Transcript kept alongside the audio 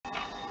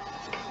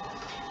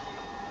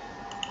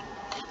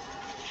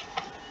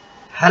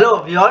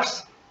Hello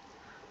viewers,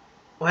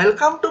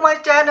 welcome to my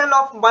channel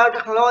of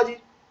biotechnology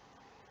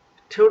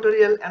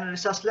tutorial and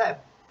research lab.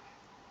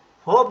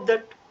 Hope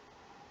that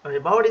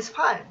everybody is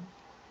fine.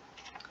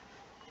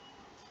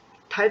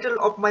 Title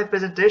of my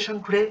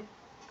presentation today: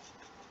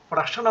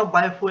 Production of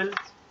biofuel,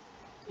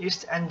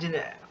 its engine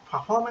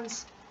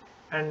performance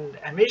and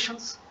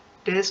emissions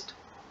test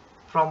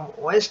from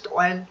waste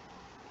oil,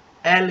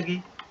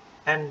 algae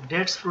and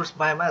dead fruits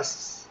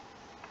biomass.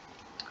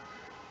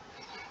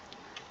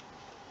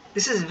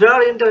 This is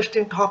very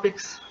interesting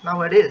topics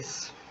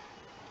nowadays.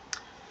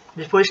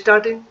 Before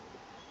starting,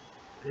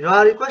 you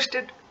are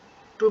requested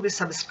to be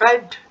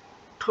subscribed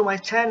to my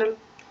channel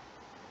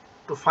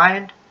to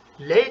find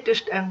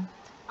latest and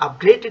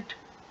updated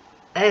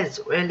as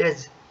well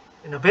as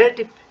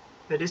innovative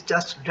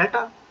research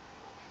data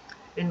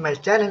in my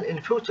channel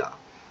in future.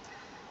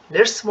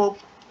 Let's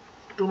move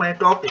to my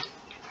topic.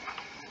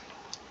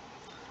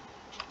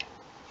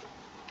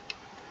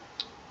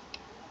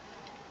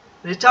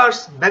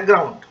 Research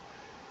background.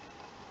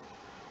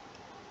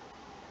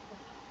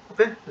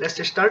 Okay,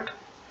 let's start.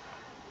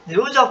 The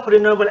use of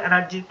renewable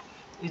energy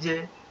is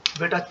a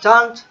better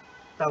chance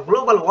the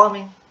global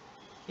warming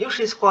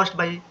issue is caused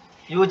by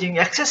using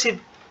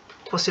excessive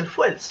fossil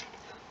fuels.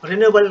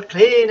 Renewable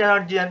clean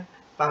energy and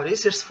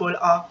bioresources fuel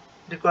are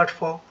required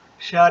for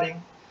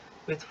sharing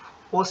with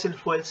fossil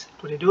fuels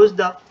to reduce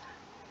the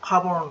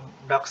carbon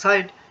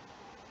dioxide,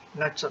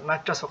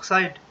 nitrous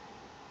oxide,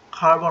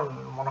 carbon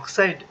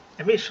monoxide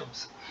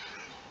emissions.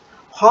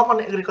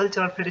 Common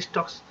agricultural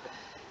feedstocks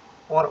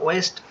or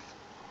waste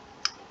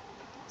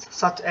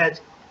such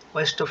as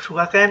waste of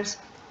sugarcanes,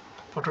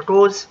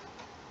 potatoes,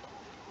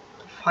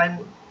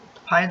 fine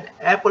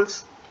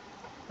apples,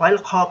 oil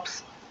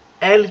crops,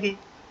 algae,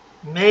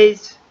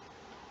 maize,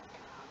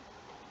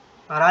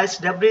 rice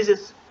debris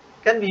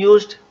can be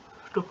used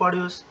to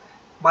produce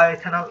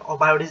bioethanol or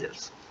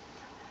biodiesels.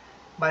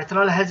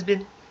 Bioethanol has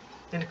been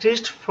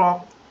increased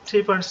from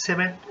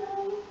 3.7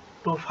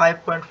 to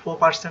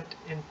 5.4%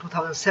 in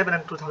 2007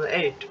 and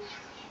 2008.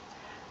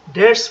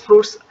 Dates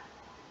fruits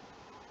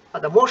are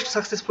the most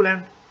successful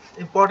and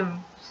important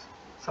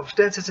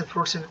substances in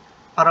fruits in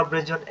Arab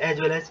region as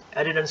well as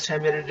arid and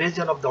semiarid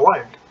region of the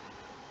world.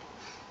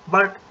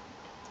 But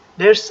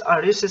dates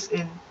are rich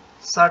in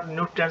certain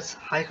nutrients,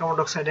 high carbon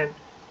dioxide and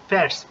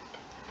fats.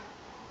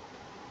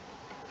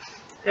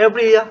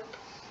 Every year,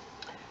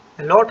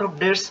 a lot of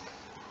dates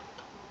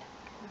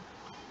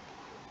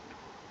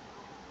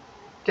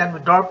can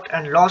be dropped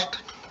and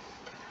lost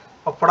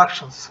of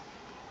productions.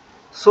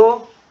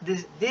 So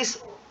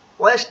this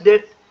waste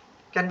date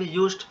can be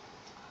used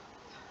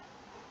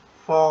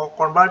for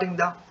converting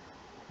the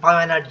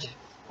bioenergy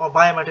or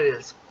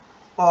biomaterials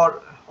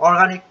or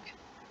organic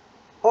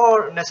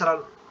or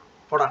natural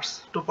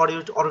products to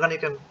produce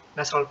organic and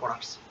natural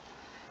products.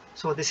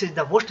 So this is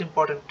the most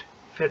important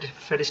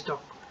feedstock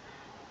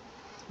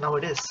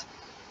nowadays.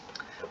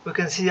 We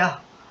can see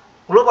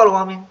global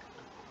warming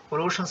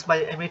pollutions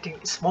by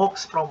emitting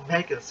smokes from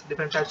vehicles,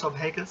 different types of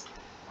vehicles,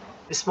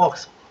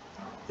 smokes,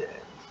 the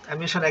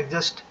emission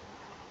exhaust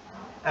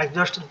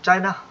in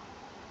China,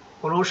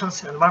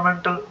 pollutions,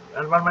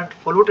 environment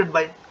polluted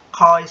by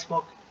car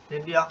smoke in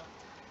India,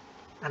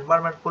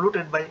 environment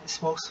polluted by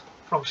smokes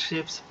from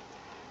ships,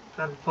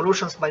 and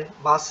pollutions by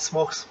bus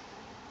smokes.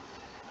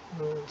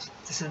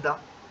 This is the,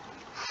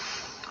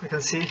 we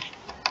can see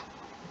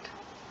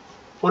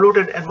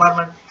polluted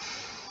environment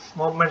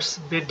movements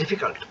be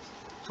difficult.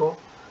 So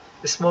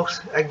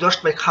smokes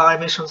exhaust by car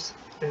emissions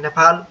in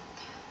Nepal,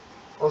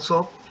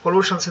 also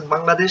pollutions in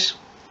Bangladesh,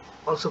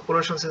 also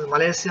pollutions in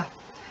Malaysia.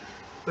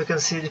 We can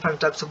see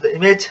different types of the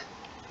image.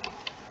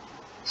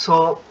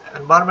 So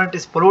environment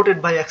is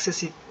polluted by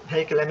excessive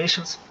vehicle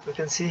emissions. We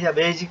can see here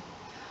Beijing,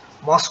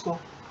 Moscow,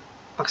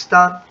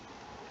 Pakistan,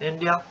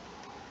 India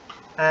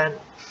and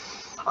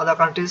other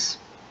countries,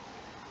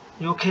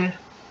 UK,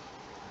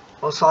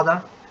 also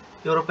other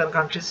European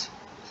countries.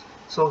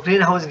 So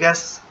greenhouse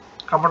gas,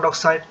 carbon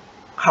dioxide,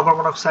 carbon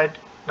monoxide,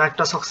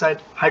 nitrous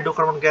oxide,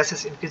 hydrocarbon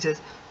gases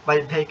increases by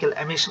vehicle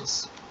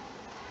emissions.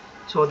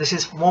 So this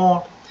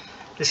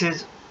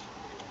is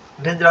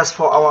dangerous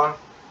for our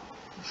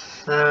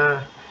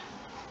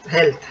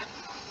health.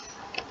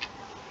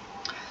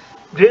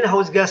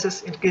 Greenhouse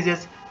gases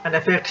increases and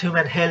affect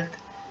human health,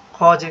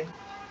 causing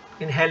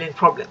inhaling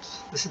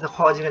problems. This is the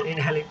causing and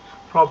inhaling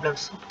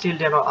problems of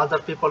children or other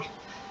people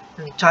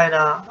in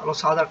China,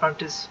 also other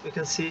countries. We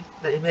can see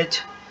the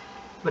image,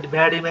 very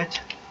bad image.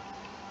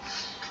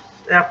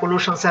 Air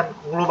pollutions and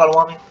global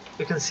warming.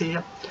 We can see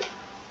here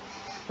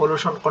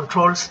pollution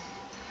controls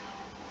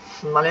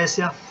in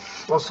Malaysia,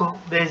 also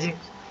Beijing,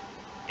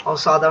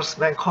 also others,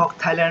 Bangkok,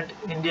 Thailand,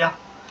 India.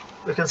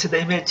 We can see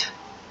the image.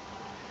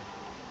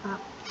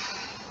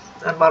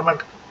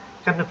 Environment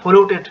can be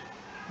polluted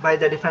by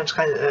the different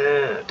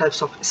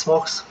types of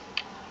smokes,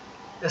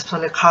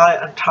 especially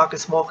car and truck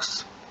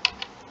smokes.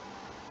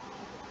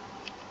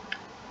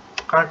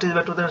 Countries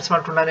by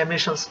 2007 to 9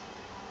 emissions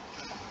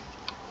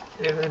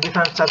in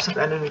different types of,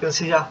 and we can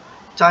see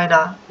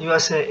China,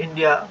 USA,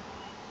 India,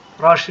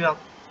 Russia,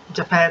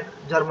 Japan,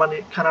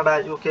 Germany,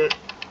 Canada, UK,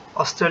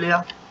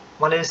 Australia,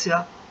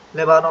 Malaysia,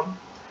 Lebanon.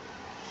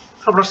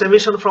 Production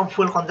emission from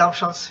fuel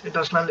consumptions,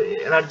 International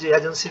Energy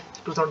Agency,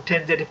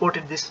 2010 they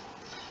reported this.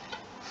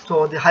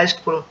 So the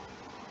highest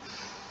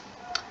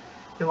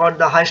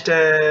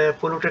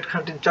polluted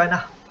country in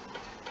China,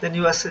 then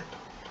USA,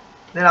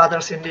 then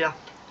others, India,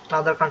 and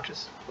other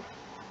countries,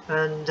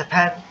 and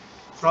Japan,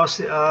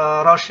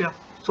 Russia.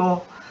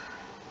 So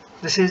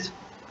this is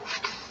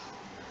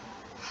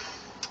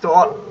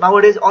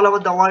nowadays all over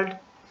the world,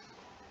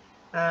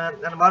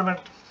 environment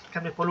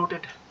can be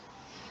polluted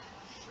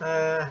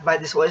by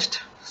this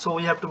waste. So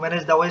we have to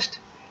manage the waste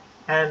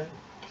and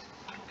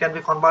can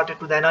be converted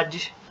to the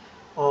energy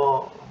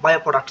or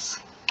bioproducts.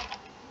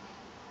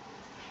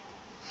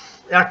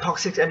 Air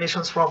toxic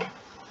emissions from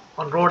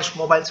on roads,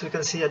 mobiles, we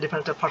can see a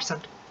different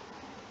percent.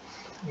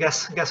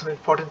 Gasoline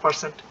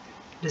 14%,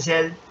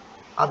 diesel,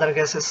 other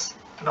gases,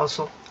 and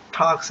also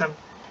trucks and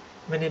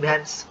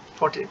minivans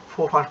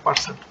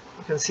 44%.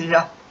 You can see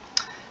here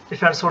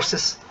different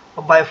sources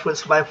of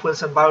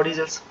biofuels and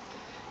biodiesels,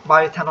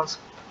 bioethanols,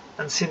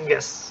 and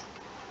syngas.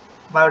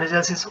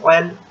 Biodiesel is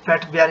oil,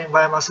 fat-bearing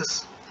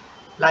biomasses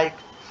like,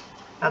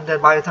 and then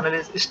bioethanol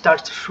is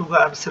starch, sugar,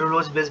 and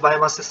cellulose-based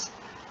biomasses,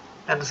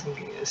 and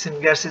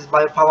syngas is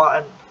biopower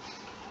and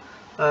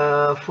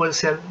fuel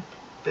cell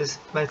is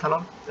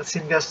bioethanol. The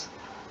syngas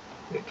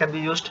can be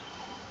used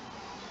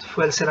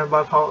fuel cell and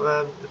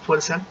biopower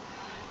fuel cell.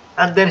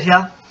 And then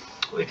here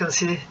we can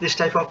see this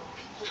type of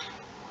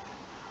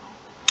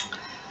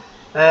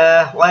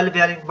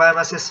oil-bearing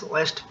biomasses: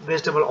 waste,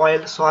 vegetable oil,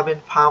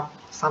 soybean, palm,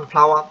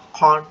 sunflower,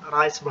 corn,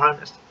 rice bran,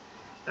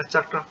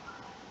 etc.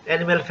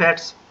 Animal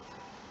fats,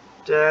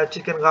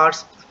 chicken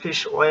guts,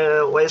 fish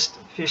oil, waste,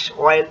 fish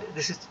oil.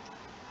 This is,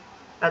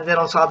 and then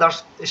also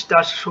others: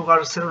 starch,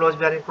 sugar,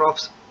 cellulose-bearing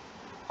crops,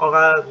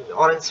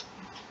 orange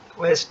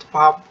waste,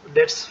 palm,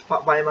 dates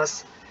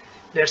biomass,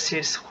 date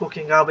seeds,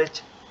 cooking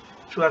garbage,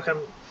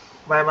 sugarcane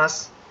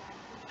biomass,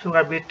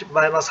 sugar beet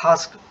biomass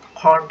husk,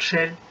 corn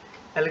shell,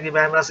 algae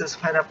biomasses,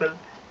 pineapple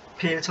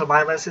peels or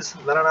biomasses,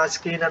 banana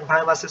skin and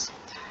biomasses,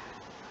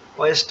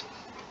 waste,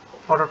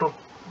 potato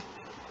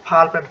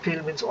pulp and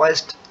peel means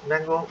waste,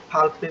 mango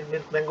pulp peel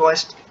means mango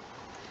waste.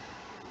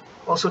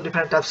 Also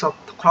different types of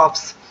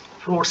crops,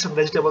 fruits and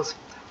vegetables.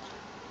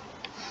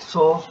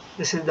 So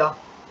this is the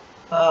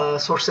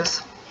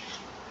sources.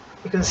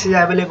 You can see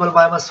available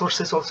biomass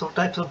sources, also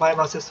types of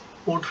biomasses: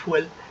 wood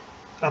fuel,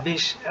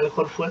 rubbish,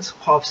 alcohol fuels,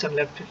 crops and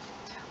landfill.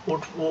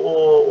 Wood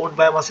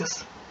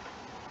biomasses,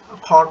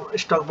 corn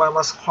stalk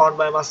biomass, corn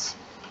biomass,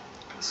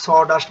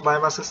 sawdust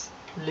biomasses,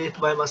 leaf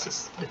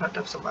biomasses, different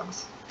types of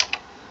biomass.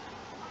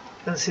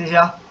 You can see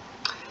here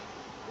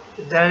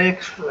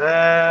direct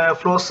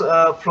flow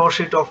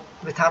sheet of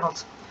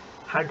methanols,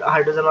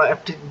 hydrogen or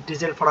FT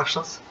diesel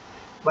productions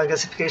by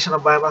gasification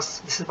of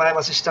biomass. This is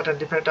biomass started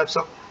different types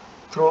of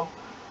through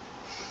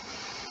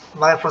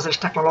bioprocess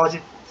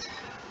technology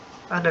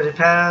and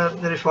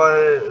refinery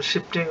for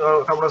shifting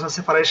or carbon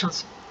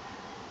separations,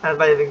 and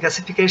by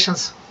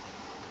gasifications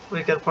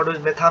we can produce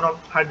methanol,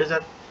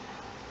 hydrogen,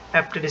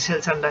 FT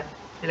diesels, and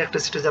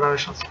electricity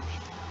generations.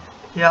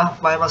 Here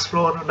biomass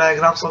flow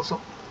diagrams also.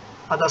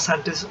 Other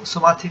scientists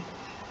Sumathi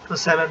to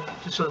 7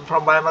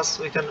 from biomass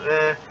we can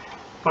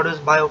produce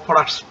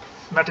bioproducts,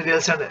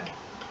 materials and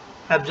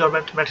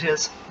absorbent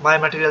materials,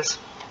 biomaterials,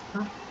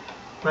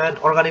 and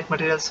organic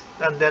materials,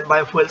 and then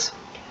biofuels,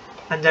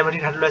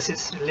 enzymatic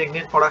hydrolysis,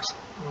 lignin products,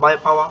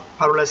 biopower,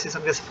 pyrolysis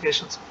and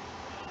gasifications,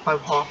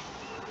 biopower.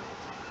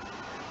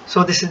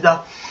 So this is the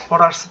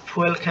products,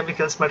 fuel,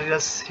 chemicals,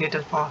 materials, heat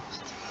and power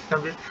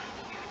can be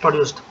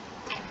produced.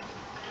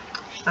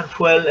 And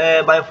fuel,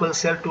 biofuel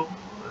cell to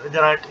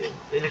generate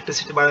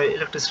electricity,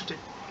 bioelectricity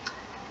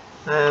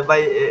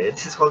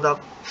this is called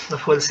the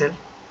fuel cell,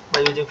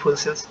 by using fuel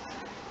cells.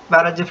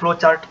 Energy flow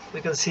chart,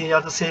 we can see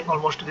here the same,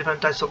 almost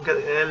different types of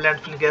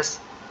landfill gas,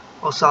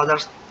 also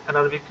others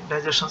anaerobic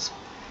digestions,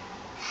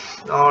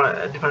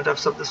 or different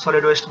types of the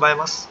solid waste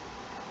biomass,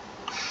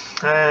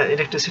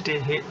 electricity,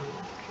 heat,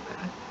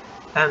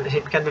 and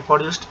heat can be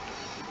produced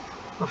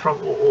from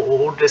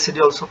wood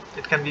residue. Also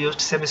it can be used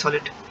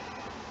semi-solid,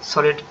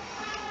 solid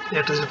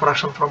electricity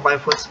production from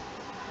biofuels.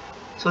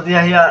 So they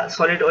are here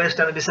solid waste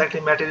and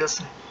recycling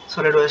materials,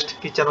 solid waste,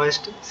 kitchen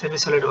waste,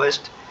 semi-solid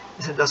waste.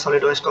 This is the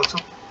solid waste also.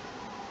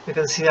 You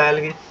can see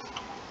algae,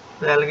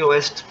 the algae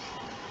waste,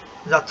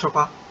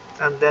 Zathropa,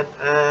 and then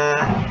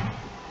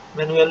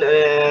manual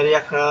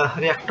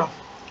reactor,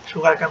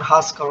 sugarcane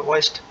husk or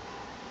waste,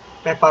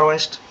 paper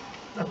waste,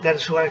 and then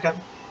sugarcane.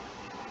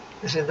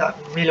 This is the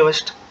meal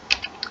waste.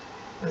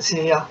 You can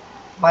see here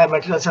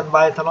biomaterials and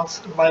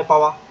bioethanols and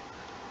biopower,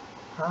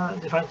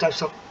 different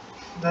types of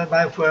the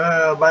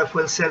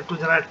biofuel cell to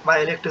generate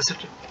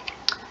bioelectricity.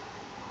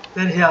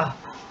 Then here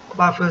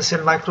biofuel cell,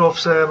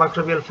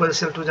 microbial fuel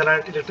cell to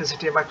generate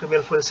electricity.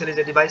 Microbial fuel cell is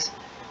a device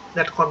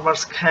that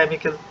converts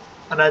chemical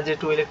energy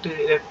to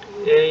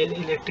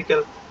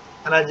electrical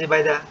energy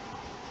by the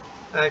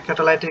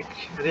catalytic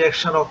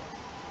reaction of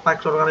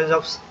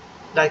microorganisms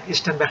like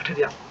yeast and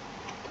bacteria.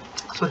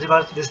 So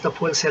this is the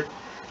fuel cell.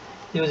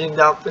 using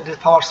the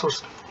power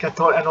source,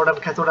 cathode, anode,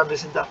 and cathode, and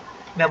this is the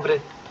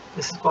membrane.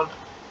 This is called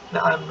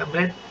the ion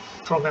membrane.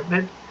 From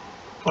membrane,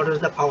 produce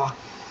the power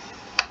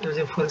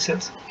using fuel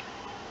cells.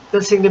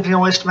 Then significant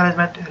waste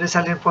management,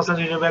 recycling process,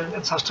 renewable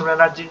and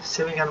sustainable energy,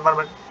 saving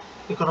environment,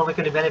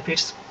 economically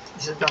benefits.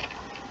 This is the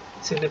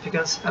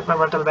significance,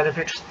 environmental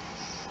benefits.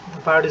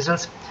 The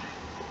biodiesels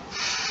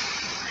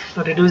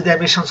to reduce the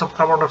emissions of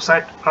carbon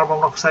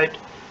dioxide,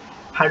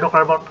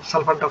 hydrocarbon,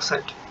 sulfur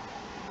dioxide.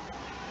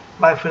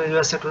 Biofuel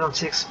USA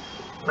 2006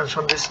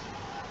 mentioned this.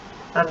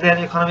 And then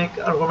economic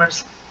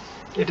arguments.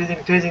 It is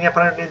increasing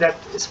apparently that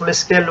small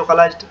scale,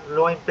 localized,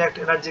 low impact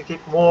energy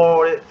keep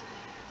more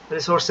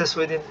resources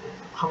within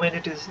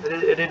communities,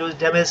 reduce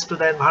damage to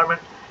the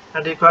environment,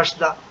 and requires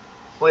the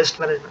waste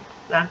management.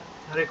 Then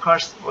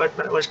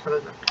waste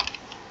management.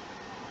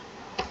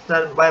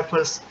 Then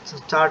biofuels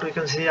chart we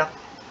can see here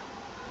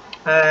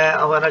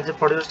our energy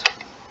produced.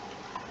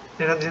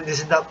 You can see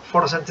this is the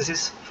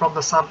photosynthesis from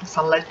the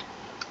sunlight,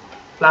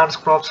 plants,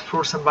 crops,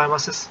 fruits, and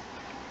biomasses.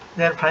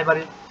 Then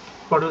primary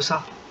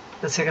producer,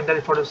 then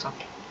secondary producer.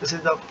 This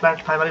is the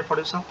plant primary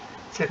producer,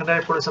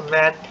 secondary producer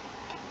man,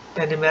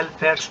 animal,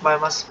 fats,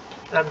 biomass,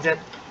 and then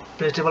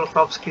vegetable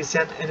crops,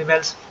 kitchen,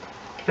 animals,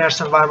 fats,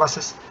 and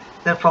biomasses.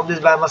 Then from these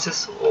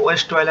biomasses,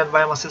 waste oil and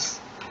biomasses,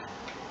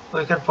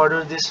 we can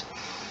produce this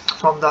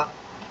from the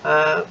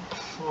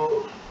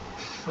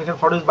we can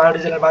produce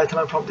biodiesel and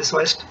bioethanol from this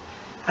waste,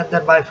 and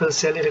then biofuel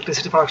cell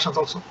electricity productions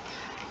also.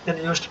 Then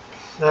used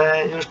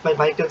by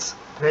vehicles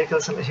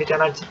and heat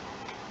energy,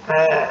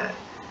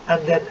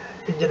 and then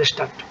engine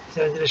start.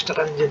 So engine start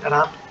and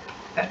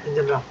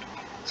engine run.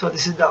 So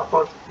this is the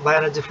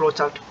bioenergy flow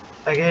chart.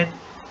 Again,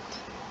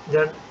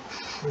 then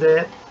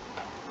the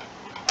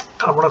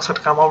carbon dioxide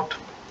come out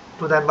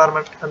to the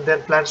environment, and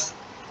then plants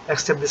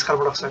accept this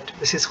carbon dioxide.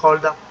 This is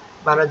called the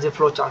bioenergy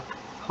flow chart.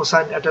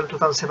 Hossain et al.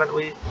 2007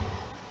 we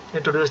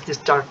introduced this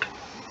chart.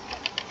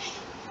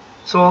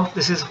 So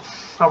this is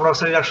carbon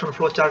dioxide reduction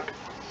flow chart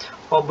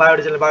of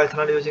biodiesel and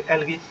bioethanol using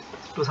algae.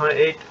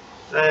 2008,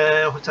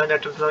 Hossain et al.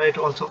 2008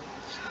 also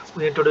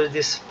we introduced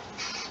this.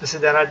 This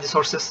is the energy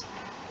sources,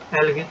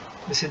 algae.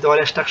 This is the oil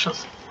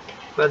extractions,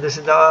 where this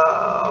is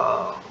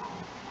the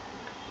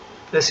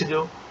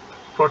residue,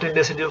 protein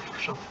residue.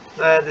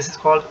 This is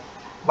called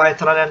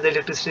bioethanol and the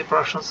electricity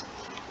productions,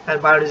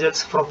 and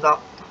biodiesels from the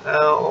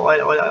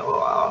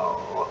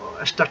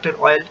extracted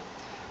oil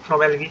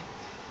from algae,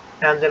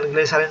 and then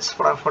glycerins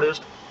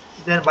produced.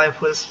 Then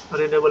biofuels,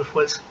 renewable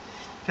fuels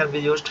can be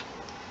used.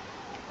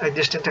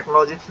 Existing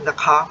technology in the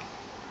car,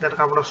 then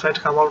carbon dioxide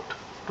come out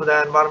to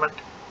the environment.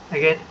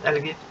 Again,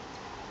 algae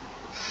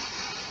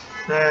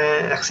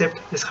accept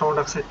this carbon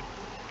dioxide,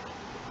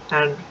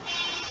 and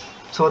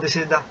so this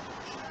is the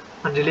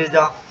and release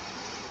the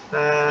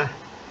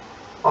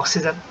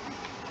oxygen.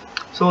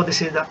 So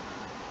this is the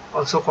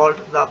also called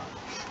the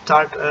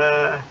chart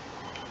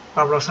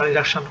carbon dioxide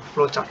reduction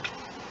flow chart.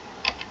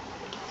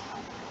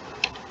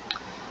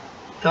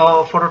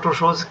 The photo 2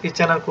 shows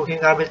kitchen and cooking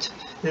garbage.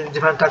 The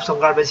different types of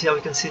garbage here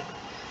we can see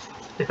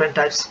different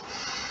types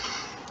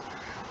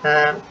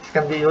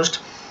can be used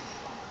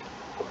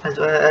as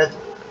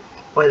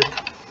well.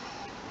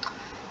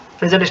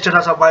 Present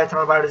status of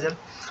bioethanol biodiesel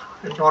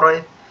in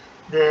Norway,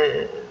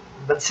 the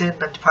benzene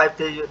 95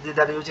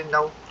 they are using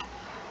now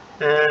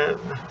the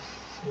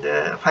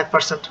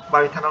 5%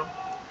 bioethanol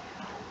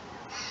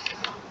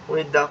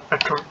with the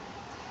petrol.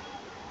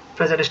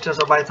 Present status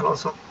of bioethanol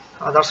also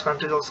others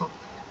countries also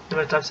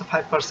different types of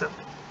 5%,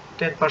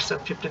 10%,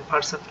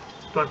 15%,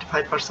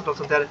 25%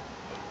 also they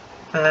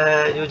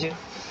are using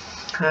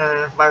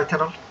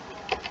bioethanol.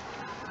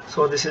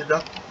 So this is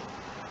the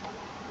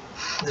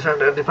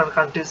different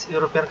countries,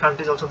 European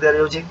countries also they are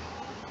using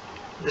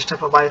this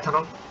type of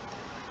bioethanol.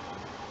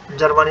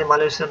 Germany,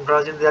 Malaysia, and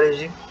Brazil they are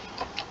using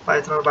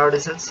bioethanol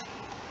biodiesels,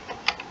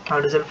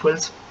 biodiesel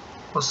fuels.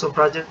 Also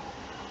Brazil,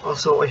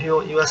 also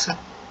Ohio, USA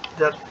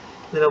they are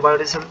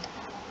biodiesel.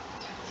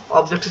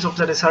 Objectives of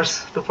the research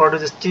to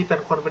produce cheap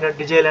and convenient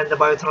diesel and the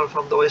bioethanol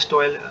from the waste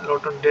oil,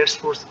 rotten dead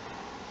fruits,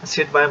 and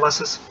seed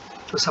biomasses,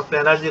 to supply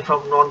energy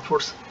from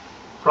non-foods,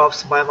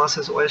 crops,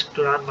 biomasses, waste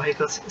to run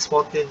vehicles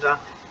smoothly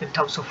in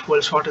terms of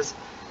fuel shortage,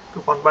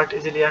 to convert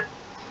easily and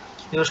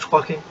used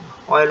cooking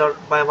oil or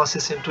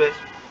biomasses into a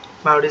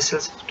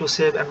biodiesels, to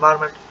save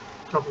environment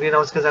from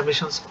greenhouse gas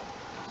emissions,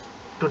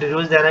 to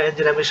reduce the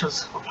engine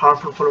emissions of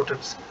harmful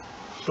pollutants,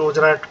 to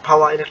generate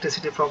power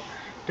electricity from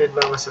dead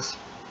biomasses.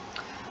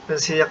 You can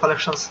see the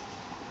collections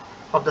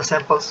of the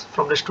samples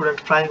from the student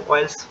frying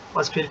oils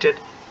was filtered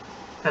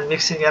and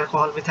mixing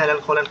alcohol, methyl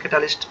alcohol and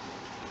catalyst.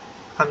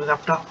 Coming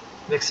after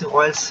mixing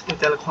oils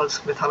with alcohols,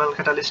 methanol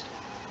catalyst.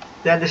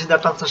 Then this is the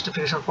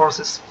transesterification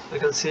process. You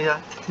can see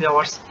here 3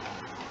 hours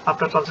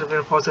after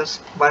transesterification process,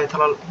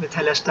 bioethanol,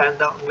 methyl ester and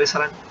the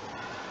glycerin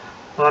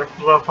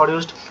were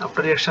produced.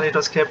 After reaction it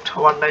was kept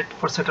one night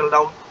for settle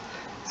down.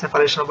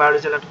 Separation of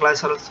biodiesel and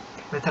glycerols,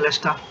 methyl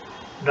ester,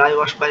 dry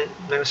wash by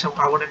magnesium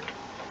carbonate,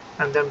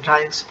 and then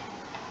dryings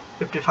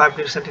 55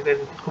 degrees centigrade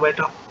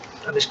incubator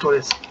and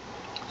storage.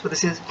 So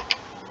this is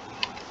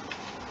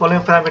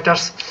following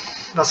parameters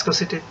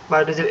viscosity,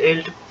 biodiesel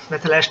yield,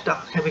 methyl ester,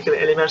 chemical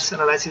elements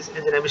analysis,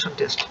 engine emission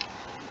test.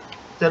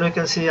 Then we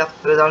can see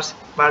results.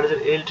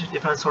 Biodiesel yield,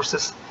 different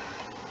sources.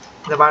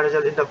 The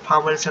biodiesel in the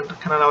palm oil and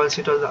canola oils,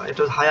 it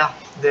was higher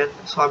than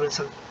soybean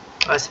and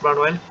rice bran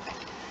oil.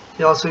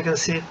 Here also you can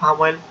see palm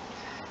oil,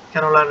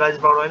 canola and rice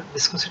bran oil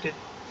viscosity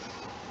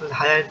is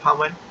higher in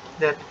palm oil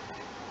than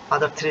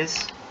other three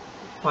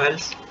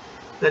oils.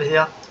 Then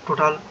here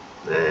total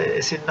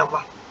acid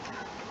number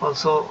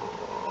also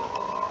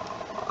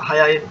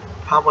higher in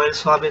palm oil,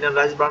 soybean and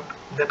rice bran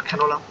than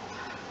canola.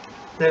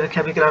 Then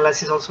chemical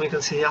analysis also we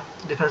can see here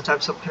different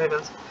types of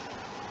chemicals.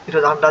 It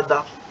was under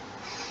the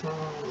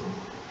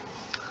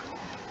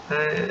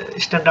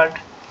standard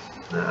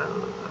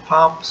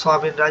palm,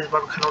 soybean, rice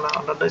bran, canola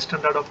under the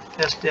standard of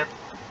SDM.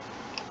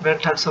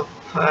 Different types of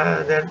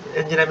then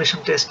engine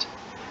emission test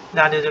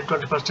done using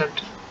 20%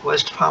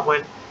 waste palm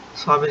oil,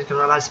 soybean,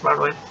 canola, rice bran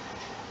oil,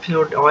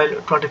 pure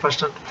oil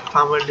 20%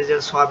 palm oil, diesel,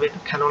 soybean,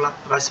 canola,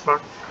 rice bran,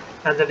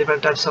 and the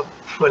different types of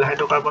fuel,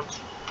 hydrocarbons,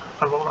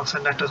 carbon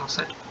monoxide, nitrous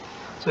oxide.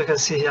 So you can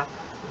see here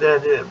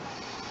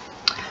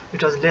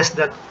it was less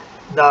than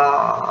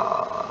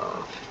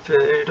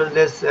it was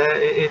less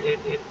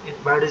in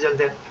biodiesel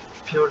than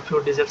pure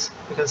diesels.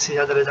 You can see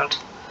here the results.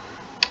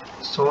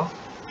 So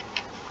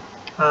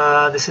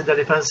this is the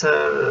difference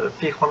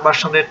peak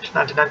conversion rate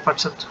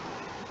 99%,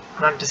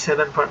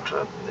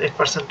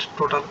 97.8%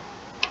 total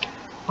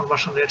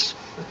conversion rates.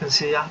 You can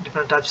see here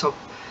different types of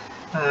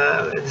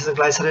this is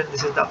glycerin,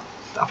 this is the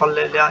upper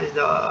layer is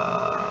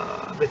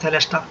the methyl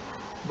ester,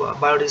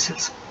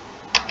 biodiesels.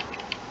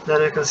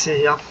 Then you can see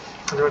here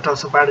different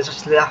types of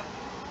biodiesel layer.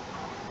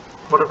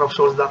 Photograph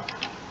shows the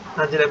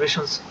engine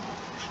emissions.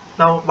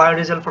 Now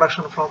biodiesel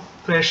production from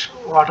fresh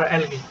water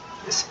algae,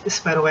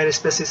 Spirogyra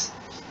species.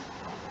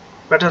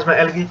 Matters by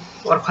algae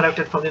were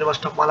collected from the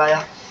University of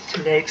Malaya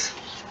lakes.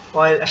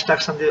 Oil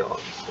extraction, the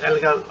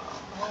algal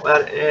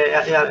were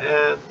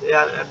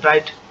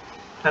dried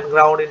and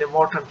ground in a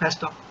mortar and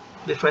pestle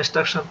before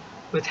extraction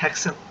with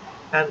hexane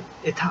and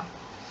ether.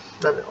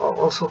 Then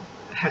also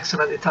hexane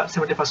and ether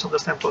 70% of the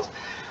samples.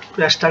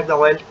 To extract the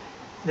oil,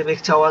 the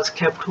mixture was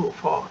kept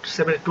for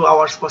 72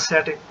 hours for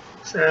settling.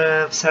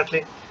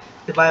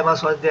 The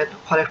biomass was then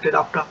collected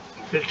after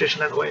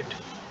filtration and weighed.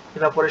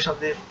 Evaporation of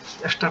the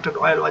extracted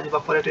oil was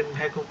evaporated in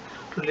vacuum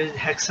to release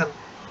hexane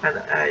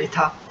and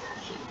ether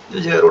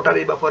using a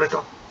rotary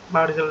evaporator.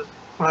 Biodiesel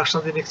production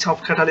of the mixture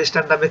of catalyst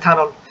and the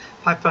methanol,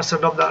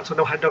 5% of the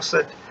sodium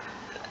hydroxide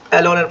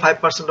alone and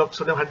 5% of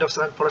sodium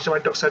hydroxide and potassium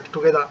hydroxide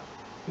together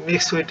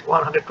mixed with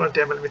 120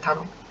 ml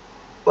methanol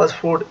was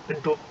poured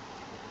into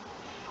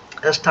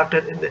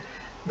extracted in the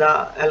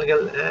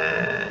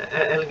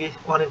algae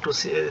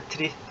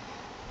 1:3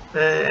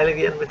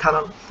 algae and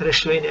methanol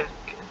ratio in a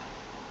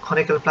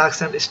conical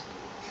plugs and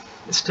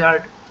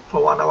stirred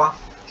for 1 hour.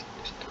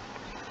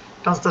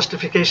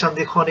 Transjustification,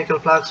 the conical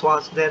plugs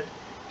was then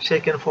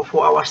shaken for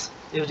 4 hours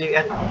using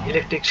an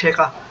electric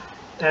shaker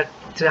at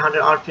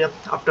 300 rpm.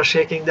 After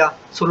shaking, the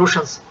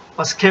solutions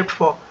was kept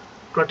for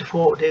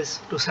 24 days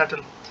to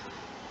settle.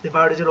 The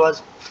biodiesel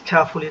was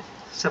carefully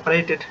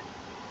separated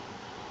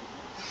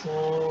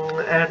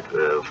and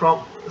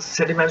from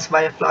sediments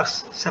by a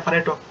flux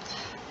separator.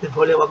 The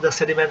volume of the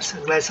sediments,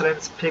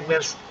 glycerins,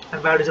 pigments,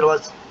 and biodiesel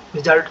was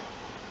measured.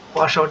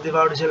 Washed out, the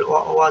biodiesel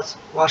was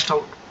washed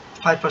out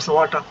 5%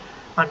 water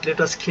until it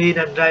was clean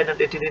and dried at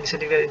 80 degrees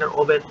centigrade in an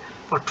oven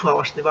for 2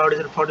 hours. The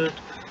biodiesel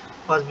produced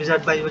was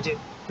measured by using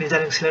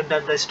measuring cylinder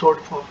and stored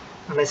for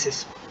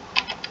analysis.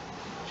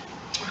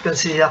 You can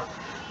see here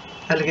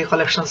algae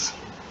collections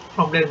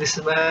from there. This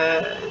is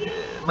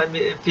my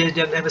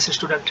PhD and MSc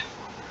student.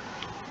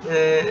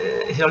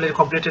 He already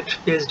completed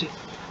PhD.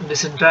 And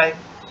this is drying,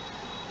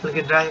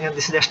 algae drying, and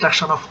this is the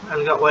extraction of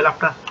algae oil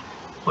after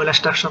oil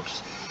extraction.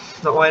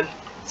 The oil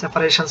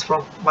separations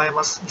from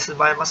biomass. This is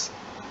biomass.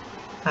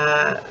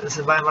 This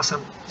is biomass,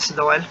 and this is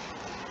the oil.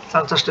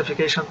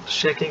 Transjustification,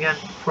 shaking, and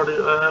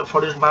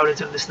produced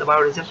biodiesel. This is the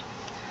biodiesel.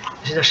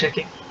 This is the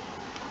shaking.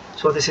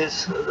 So this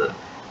is the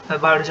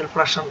biodiesel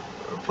production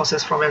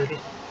process from algae.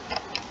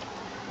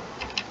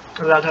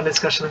 Data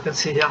discussion, you can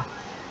see here.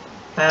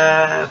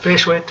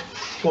 Fresh weight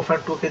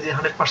 4.2 kg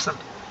 100%,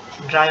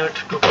 dry weight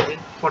 2 kg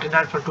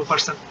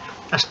 49.2%,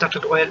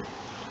 extracted oil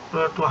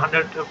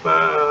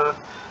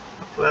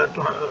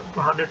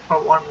 200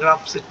 for 1 gram,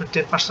 it means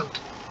 10%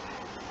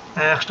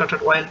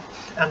 extracted oil,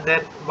 and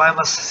then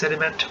biomass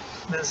sediment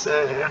means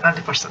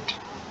 90%.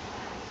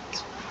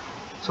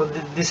 So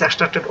this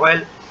extracted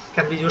oil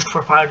can be used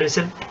for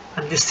biodiesel,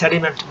 and this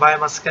sediment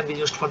biomass can be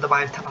used for the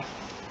bioethanol.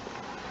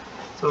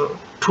 So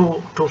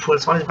two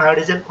fuels, one is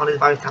biodiesel, one is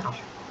bioethanol.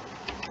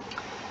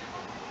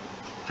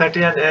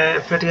 Fatty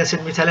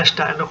acid methyl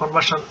ester and the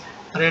conversion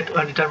rate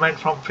are determined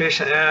from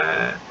fresh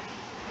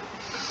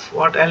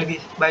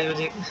algae by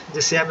using the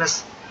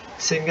CMS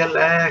single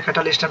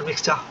catalyst and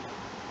mixture.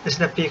 This is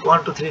the peak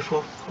 1, 2, 3,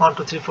 4. 1,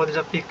 2, 3, 4 is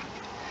the peak.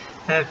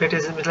 Fatty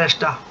acid methyl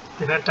ester,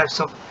 different types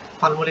of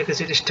palmolic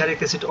acid,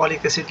 stearic acid,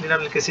 oleic acid,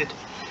 linoleic acid.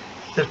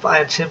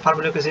 Same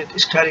palmolic acid,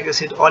 stearic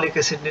acid, oleic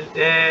acid,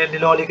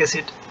 linoleic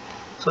acid.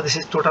 So this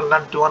is total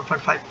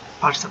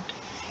 91.5%.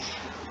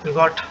 We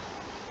got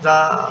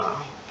the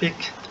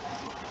peak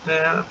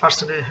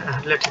percentage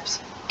relatives.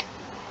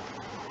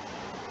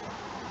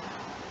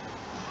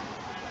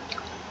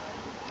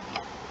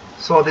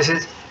 So this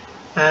is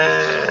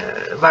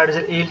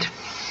biodiesel yield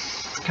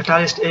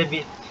catalyst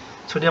AB,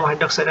 sodium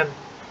hydroxide and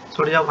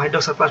sodium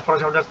hydroxide plus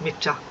potassium hydroxide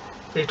mixture.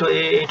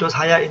 It was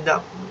higher in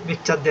the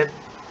mixture than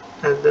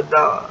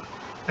the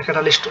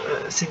catalyst,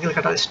 single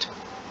catalyst.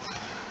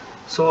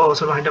 So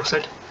sodium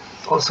hydroxide.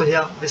 Also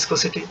here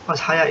viscosity was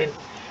higher in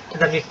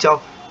the mixture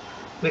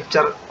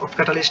of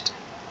catalyst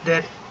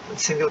than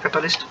single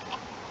catalyst.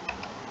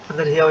 And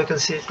then here we can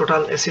see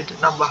total acid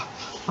number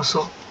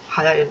also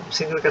higher in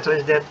single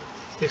catalyst than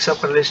mixture of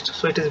catalyst.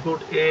 So it is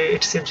good.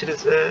 It seems it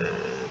is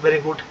very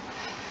good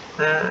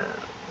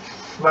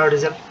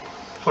biodiesel,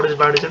 produced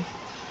biodiesel.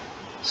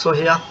 So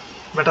here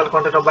metal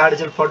content of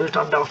biodiesel produced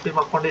under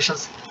optimum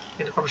conditions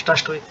in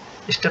contrast with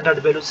standard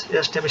values,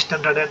 ASTM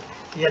standard and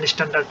EN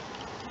standard,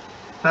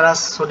 whereas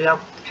sodium,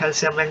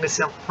 calcium,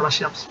 magnesium,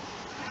 potassium,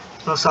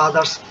 also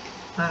others,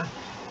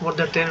 more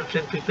than 10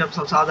 ppm,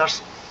 also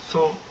others.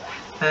 So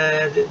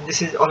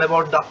this is all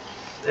about the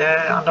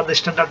under the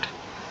standard.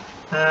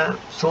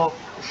 So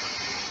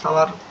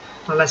our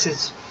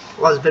analysis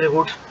was very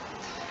good.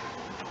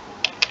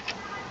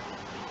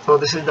 So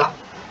this is the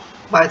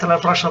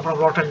bioethanol production from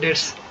rotten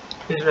dates,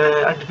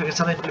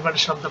 identification and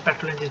implementation of the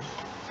petrol engine.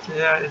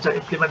 It's the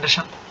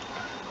implementation.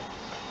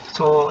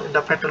 So in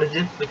the petrol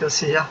engine we can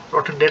see here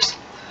rotten dates.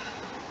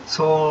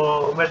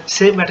 So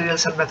same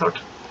materials and method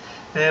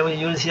we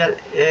use here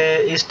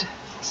yeast,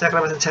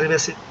 saccharomyces,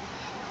 cerevisiae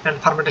and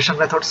fermentation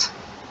methods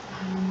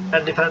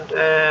and different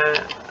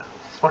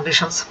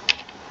conditions.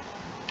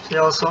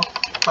 Here also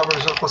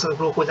fermentation process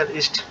glucose and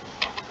yeast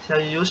here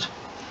used,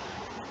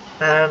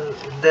 and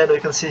then we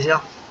can see here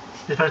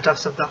different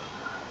types of the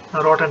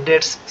rotten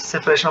dates,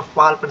 separation of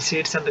pulp and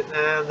seeds and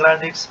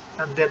grindings,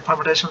 and then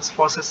fermentation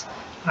process,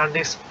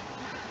 grindings,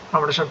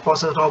 fermentation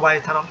process, raw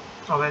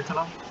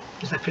bioethanol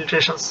is the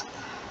filtrations.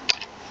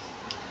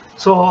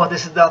 So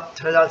this is the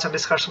results and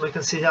discussion. We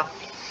can see here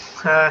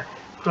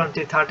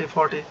 20, 30,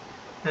 40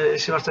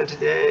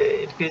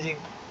 increasing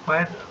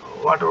when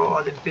water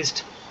was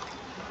increased,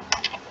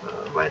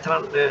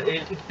 bioethanol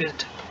yield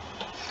increased.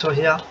 So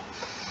here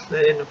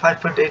in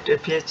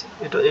 5.8 pH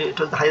it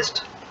was the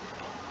highest.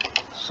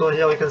 So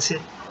here we can see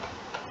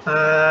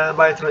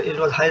bioethanol yield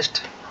was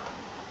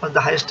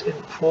the highest in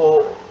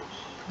 4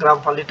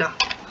 gram per liter.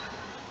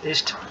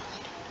 Yeast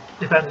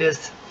different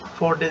days,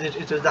 4 days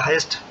it is the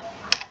highest.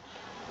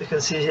 You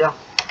can see here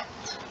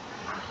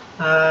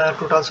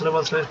total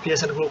soluble solid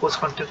pH and glucose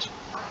content.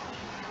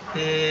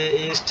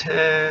 Yeast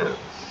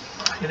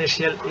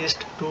initial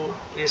yeast 2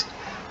 yeast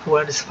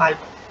 4 and is 5.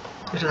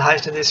 It is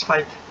highest in these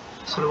 5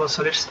 soluble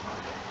solids,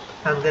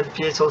 and then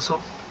pH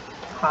also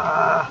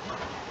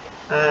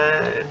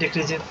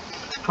decreasing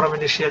from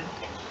initial,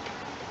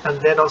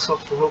 and then also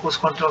glucose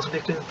content also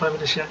decreasing from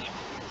initial,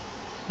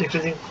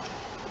 decreasing.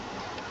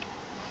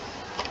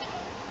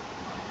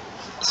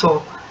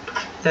 So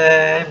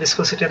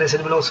viscosity and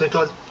acid will also it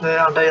was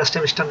under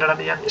ASTM standard and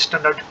EN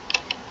standard.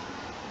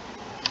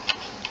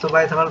 So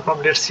bioethanol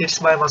from dead seeds,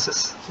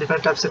 biomasses,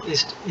 different types of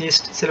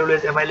yeast,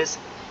 cellulose, amylase,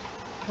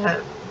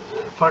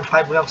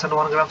 0.5 grams and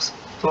 1 grams.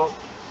 So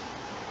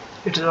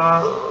it is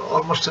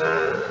almost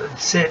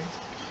same.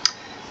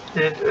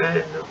 In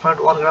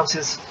 0.1 grams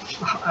is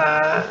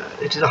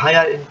it is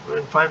higher in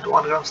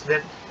 0.1 grams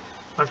than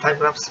 0.5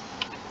 grams.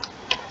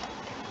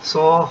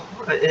 So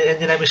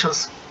engine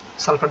emissions,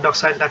 sulfur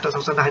dioxide, nitrous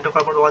oxide, and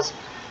hydrocarbon was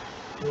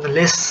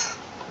less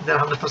than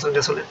 100%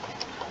 gasoline,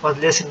 was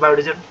less in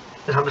biodiesel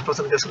than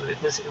 100% gasoline.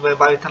 It means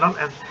bioethanol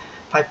and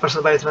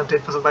 5% bioethanol,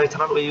 10%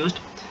 bioethanol we used,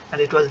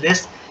 and it was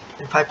less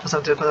in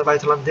 5%, 10%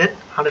 bioethanol than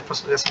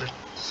 100% gasoline.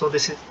 So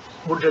this is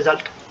good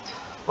result.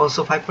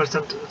 Also 5%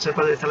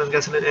 ethanol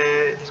gasoline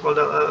it is called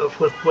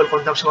fuel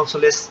consumption also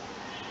less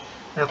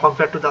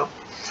compared to the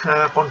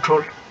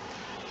control.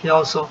 Here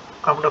also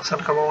carbon dioxide,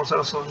 carbon monoxide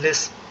also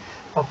less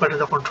compared to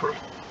the control.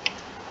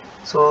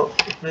 So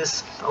it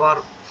means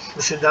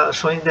this is the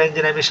showing the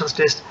engine emissions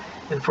test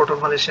in Proton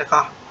Malaysia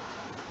car,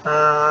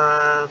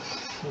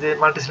 the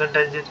multi-cylinder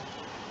engine,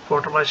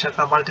 Proton Malaysia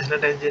car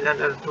multi-cylinder engine,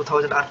 and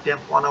 2000 rpm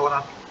 1 hour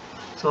run.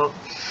 So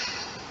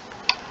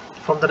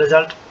from the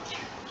result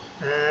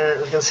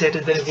we can say it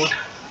is very good,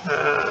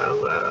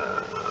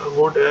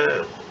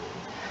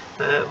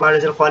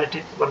 biodiesel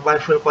quality or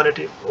biofuel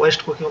quality.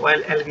 Waste cooking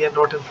oil, algae and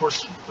rotten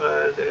fruits,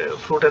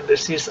 fruit and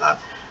seeds are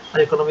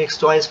economic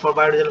choice for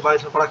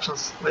bioethanol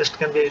productions. Waste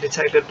can be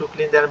recycled to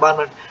clean the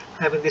environment.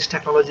 Having this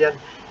technology and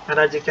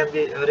energy can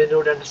be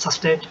renewed and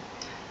sustained.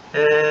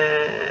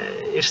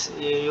 Its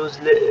use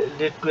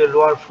lead to a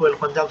lower fuel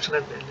consumption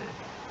and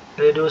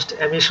reduced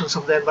emissions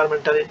of the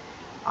environmentally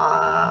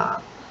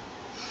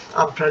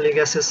unfriendly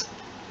gases,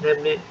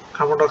 namely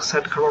carbon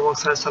dioxide, carbon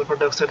monoxide, sulfur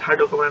dioxide,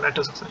 hydrocarbon and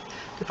nitrous oxide.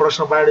 The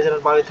production of biodiesel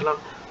and bioethanol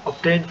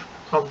obtained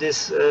from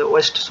these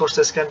waste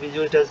sources can be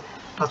used as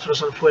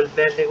transportation fuel,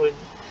 blending with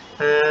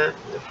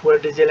fuel,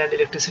 diesel and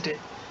electricity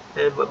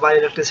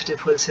bioelectricity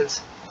fuel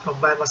cells from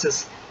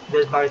biomasses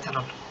based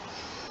bioethanol.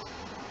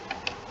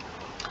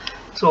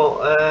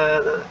 So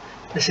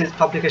this is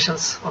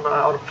publications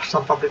on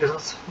some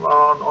publications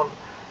on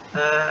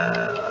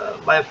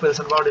biofuels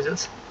and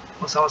biodiesels.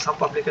 Also some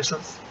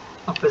publications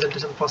of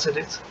presentation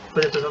procedures.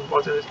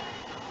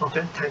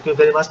 Okay, thank you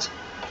very much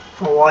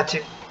for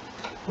watching,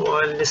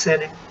 for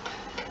listening,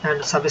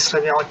 and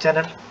subscribing our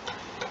channel.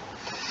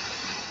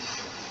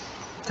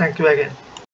 Thank you again.